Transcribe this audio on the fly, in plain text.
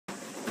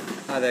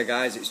Hi there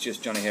guys, it's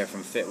just Johnny here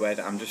from Fitwed.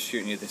 I'm just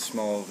shooting you this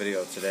small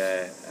video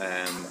today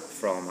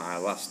from our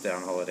last day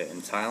on holiday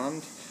in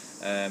Thailand.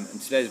 In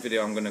today's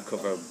video I'm going to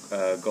cover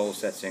goal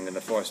setting and the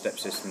 4-step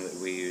system that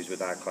we use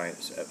with our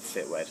clients at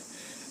Fitwed.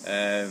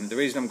 The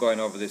reason I'm going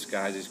over this,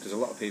 guys, is because a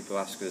lot of people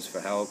ask us for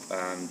help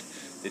and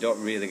they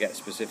don't really get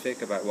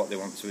specific about what they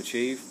want to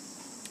achieve.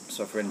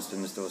 So for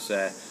instance, they'll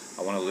say,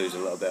 I want to lose a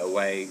little bit of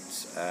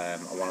weight, I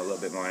want a little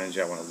bit more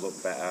energy, I want to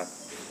look better,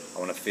 I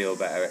want to feel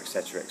better,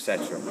 etc,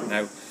 etc.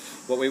 Now,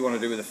 what we want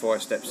to do with the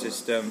 4-step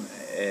system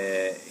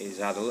is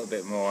add a little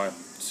bit more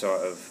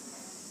sort of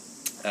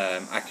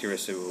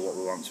accuracy with what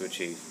we want to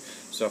achieve.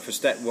 So for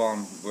step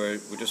 1, we're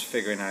just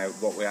figuring out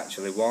what we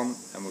actually want,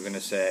 and we're going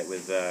to say it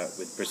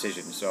with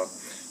precision. So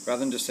rather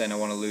than just saying I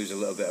want to lose a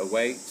little bit of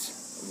weight,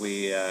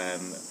 we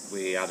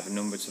add a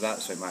number to that.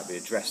 So it might be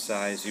a dress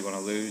size you want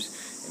to lose,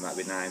 it might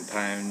be 9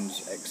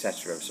 pounds,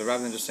 etc. So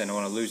rather than just saying I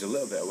want to lose a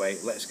little bit of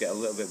weight, let's get a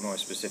little bit more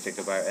specific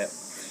about it.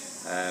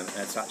 And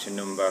attach a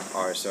number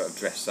or a sort of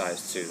dress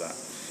size to that.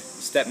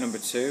 Step number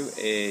 2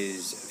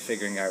 is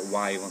figuring out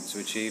why you want to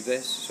achieve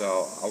this.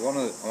 So I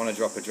want to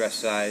drop a dress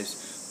size.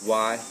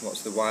 Why?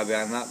 What's the why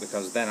behind that?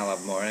 Because then I'll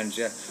have more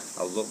energy,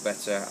 I'll look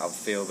better, I'll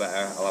feel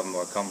better, I'll have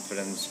more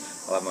confidence,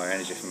 I'll have more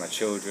energy for my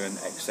children,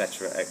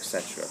 etc,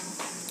 etc.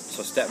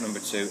 So step number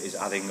 2 is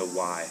adding a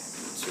why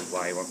to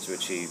why you want to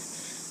achieve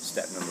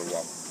step number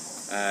 1.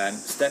 And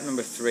step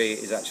number 3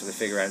 is actually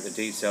figuring out the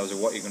details of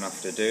what you're going to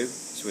have to do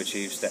to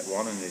achieve step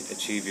 1 and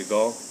achieve your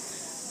goal.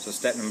 So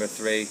step number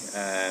 3,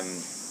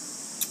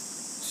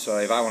 so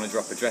if I want to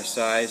drop a dress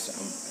size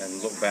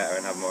and look better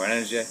and have more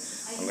energy,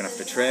 I'm going to have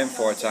to train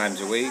 4 times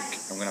a week,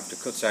 I'm going to have to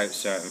cut out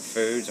certain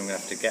foods, I'm going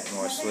to have to get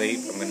more sleep,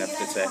 I'm going to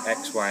have to take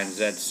X, Y and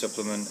Z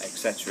supplement,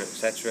 etc,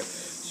 etc.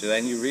 So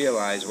then you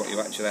realise what you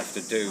actually have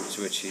to do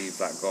to achieve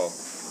that goal.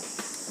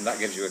 And that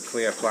gives you a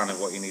clear plan of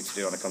what you need to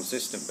do on a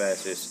consistent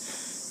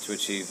basis to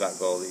achieve that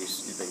goal that you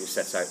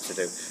set out to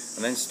do.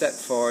 And then step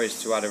 4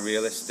 is to add a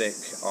realistic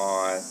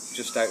or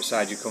just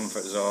outside your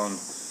comfort zone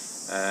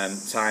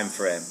time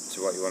frame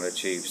to what you want to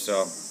achieve.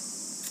 So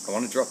I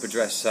want to drop a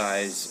dress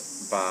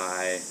size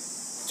by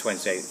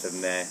 28th of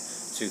May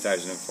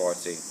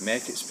 2040.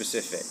 Make it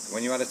specific.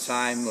 When you add a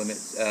time limit,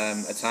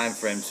 a time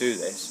frame to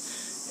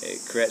this,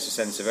 it creates a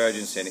sense of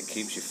urgency and it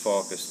keeps you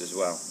focused as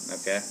well.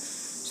 Okay.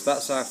 So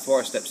that's our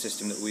 4-step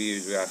system that we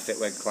use with our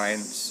Fitwed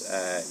clients.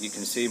 You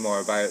can see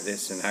more about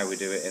this and how we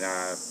do it in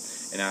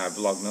our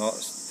blog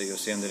notes that you'll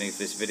see underneath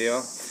this video.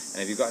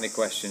 And if you've got any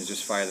questions,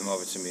 just fire them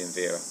over to me and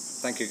Vera.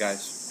 Thank you,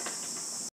 guys.